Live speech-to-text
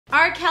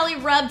R. Kelly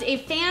rubbed a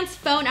fan's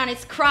phone on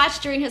his crotch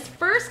during his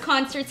first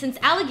concert since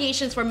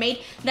allegations were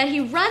made that he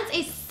runs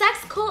a sex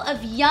cult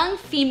of young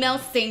female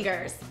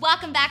singers.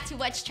 Welcome back to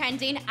What's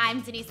Trending.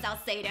 I'm Denise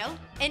Salcedo.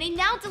 In a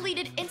now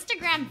deleted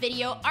Instagram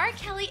video, R.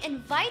 Kelly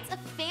invites a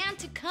fan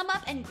to come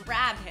up and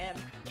grab him.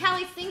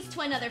 Kelly sings to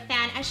another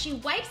fan as she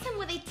wipes him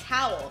with a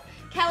towel.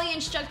 Kelly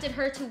instructed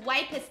her to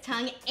wipe his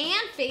tongue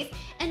and face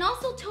and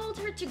also told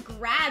her to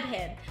grab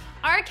him.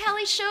 R.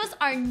 Kelly shows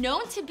are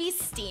known to be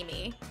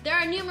steamy. There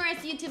are numerous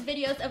YouTube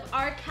videos of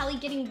R. Kelly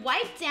getting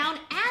wiped down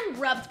and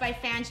rubbed by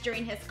fans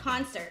during his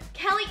concert.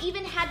 Kelly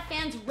even had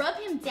fans rub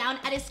him down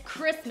at his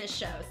Christmas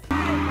shows.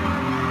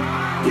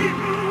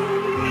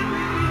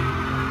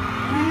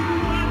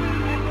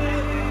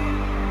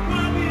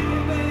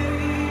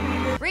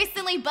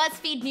 Recently,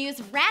 BuzzFeed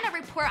News ran a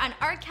report on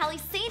R. Kelly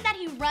saying that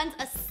he runs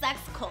a sex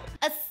cult.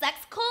 A sex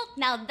cult?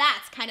 Now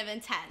that's kind of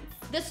intense.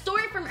 The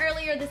story from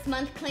earlier this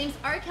month claims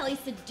R. Kelly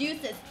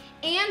seduces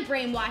and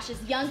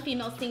brainwashes young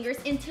female singers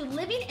into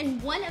living in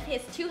one of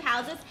his 2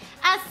 houses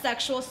as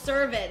sexual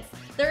servants.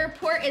 The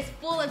report is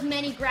full of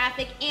many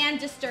graphic and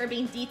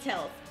disturbing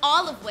details,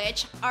 all of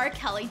which R.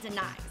 Kelly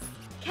denies.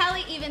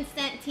 Kelly even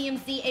sent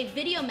TMZ a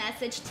video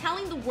message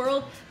telling the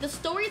world the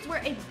stories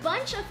were a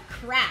bunch of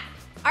crap.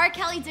 R.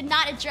 Kelly did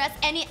not address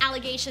any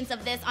allegations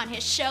of this on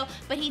his show,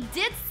 but he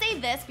did say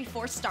this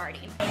before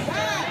starting.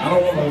 I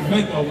don't want to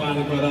offend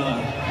nobody, but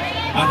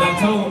I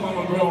told him I'm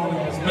a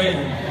grown-ass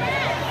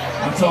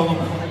man. I told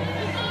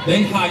him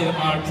they hired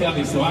R.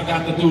 Kelly, so I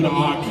got to do the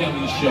R.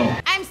 Kelly show.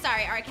 I'm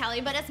sorry, R.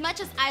 Kelly, but as much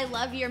as I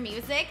love your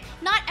music,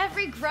 not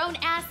every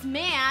grown-ass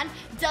man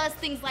does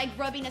things like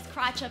rubbing his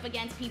crotch up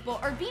against people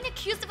or being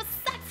accused of a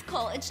sex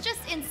cult. It's just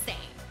insane.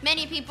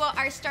 Many people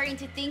are starting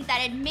to think that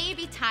it may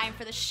be time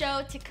for the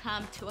show to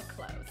come to a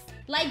close.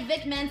 Like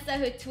Vic Mensa,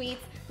 who tweets,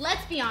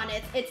 "Let's be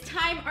honest, it's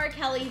time R.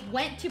 Kelly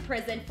went to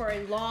prison for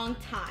a long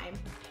time."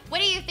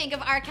 What do you think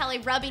of R. Kelly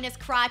rubbing his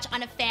crotch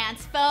on a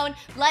fan's phone?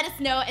 Let us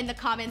know in the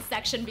comments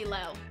section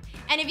below.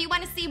 And if you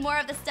want to see more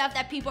of the stuff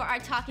that people are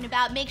talking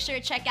about, make sure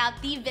to check out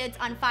the Vids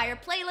on Fire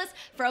playlist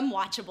from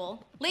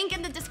Watchable. Link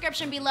in the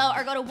description below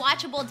or go to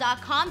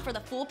watchable.com for the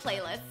full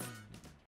playlist.